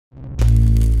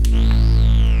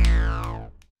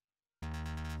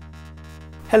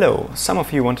Hello! Some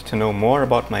of you wanted to know more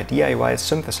about my DIY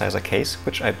synthesizer case,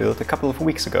 which I built a couple of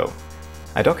weeks ago.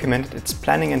 I documented its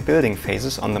planning and building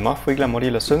phases on the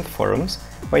Modular Synth forums,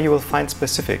 where you will find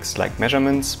specifics like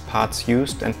measurements, parts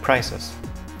used and prices.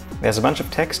 There's a bunch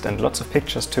of text and lots of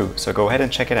pictures too, so go ahead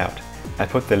and check it out. I'll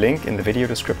put the link in the video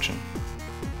description.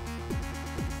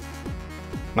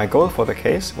 My goal for the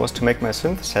case was to make my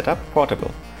synth setup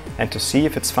portable, and to see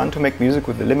if it's fun to make music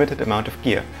with a limited amount of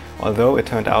gear, although it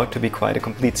turned out to be quite a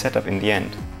complete setup in the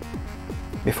end.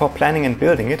 Before planning and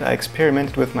building it, I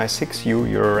experimented with my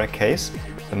 6U Eurorack case,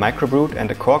 the MicroBrute and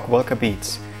the Korg Volca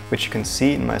Beats, which you can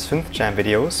see in my Synth Jam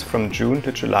videos from June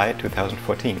to July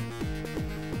 2014.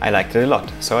 I liked it a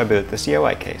lot, so I built this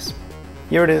DIY case.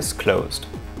 Here it is, closed.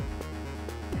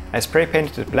 I spray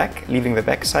painted it black, leaving the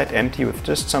backside empty with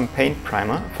just some paint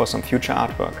primer for some future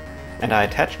artwork, and I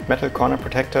attached metal corner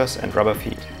protectors and rubber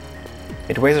feet.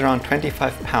 It weighs around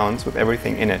 25 pounds with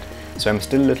everything in it, so I'm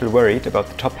still a little worried about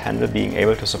the top handle being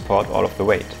able to support all of the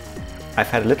weight.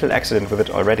 I've had a little accident with it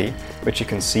already, which you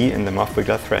can see in the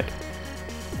ModularGrid thread.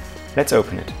 Let's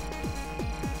open it.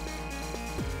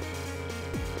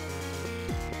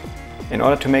 In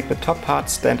order to make the top part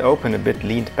stand open a bit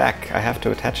leaned back, I have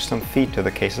to attach some feet to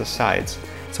the case's sides,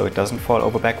 so it doesn't fall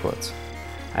over backwards.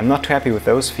 I'm not too happy with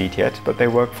those feet yet, but they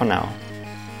work for now.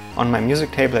 On my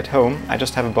music table at home, I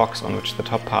just have a box on which the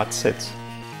top part sits.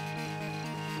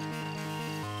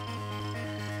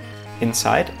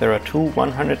 Inside there are two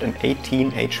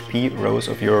 118 HP rows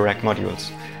of Eurorack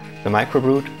modules, the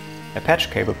MicroBrute, a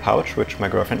patch cable pouch which my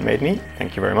girlfriend made me,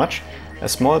 thank you very much, a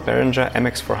small Behringer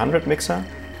MX400 mixer,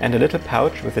 and a little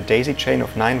pouch with a daisy chain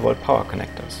of 9V power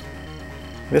connectors.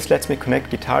 This lets me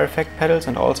connect guitar effect pedals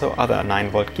and also other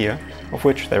 9V gear, of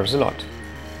which there is a lot.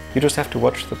 You just have to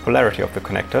watch the polarity of the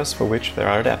connectors, for which there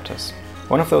are adapters.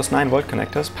 One of those 9V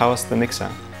connectors powers the mixer,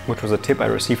 which was a tip I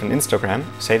received on Instagram,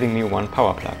 saving me one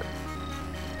power plug.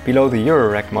 Below the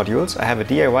Eurorack modules I have a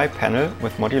DIY panel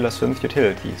with Modular Synth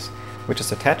utilities, which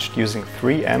is attached using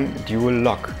 3M dual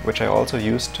lock, which I also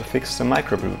used to fix the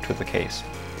MicroBrute to the case.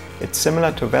 It's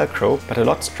similar to Velcro, but a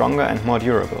lot stronger and more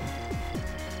durable.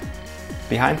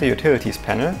 Behind the utilities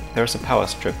panel there is a power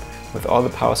strip with all the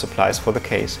power supplies for the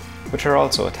case, which are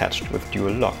also attached with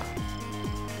dual lock.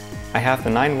 I have the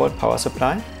 9V power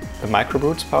supply, the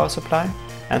MicroBrute's power supply,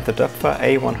 and the Doepfer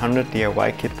A-100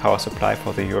 DIY Kit power supply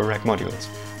for the Eurorack modules,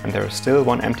 and there is still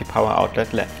one empty power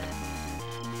outlet left.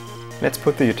 Let's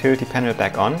put the utility panel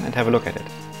back on and have a look at it.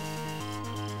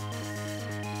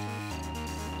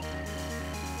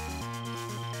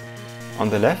 On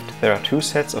the left there are two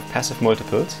sets of passive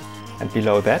multiples, and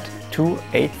below that two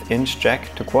 1/8"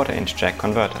 jack to 1/4" jack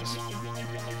converters.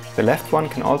 The left one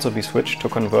can also be switched to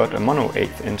convert a mono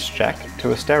 1/8" jack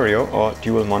to a stereo or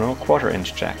dual mono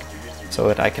 1/4" jack, so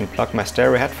that I can plug my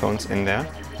stereo headphones in there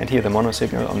and hear the mono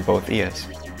signal on both ears.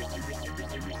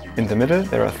 In the middle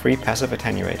there are three passive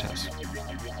attenuators.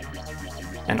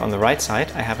 And on the right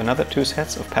side I have another two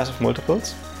sets of passive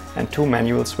multiples and two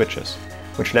manual switches,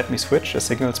 which let me switch a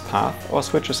signal's path or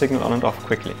switch a signal on and off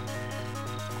quickly.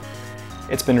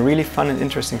 It's been a really fun and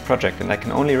interesting project, and I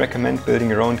can only recommend building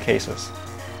your own cases.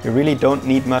 You really don't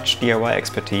need much DIY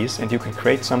expertise, and you can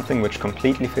create something which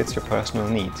completely fits your personal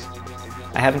needs.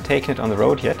 I haven't taken it on the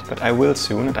road yet, but I will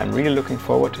soon, and I'm really looking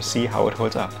forward to see how it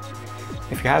holds up.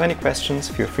 If you have any questions,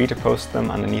 feel free to post them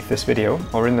underneath this video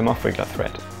or in the ModularGrid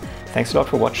thread. Thanks a lot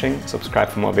for watching, subscribe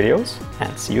for more videos,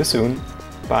 and see you soon.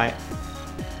 Bye!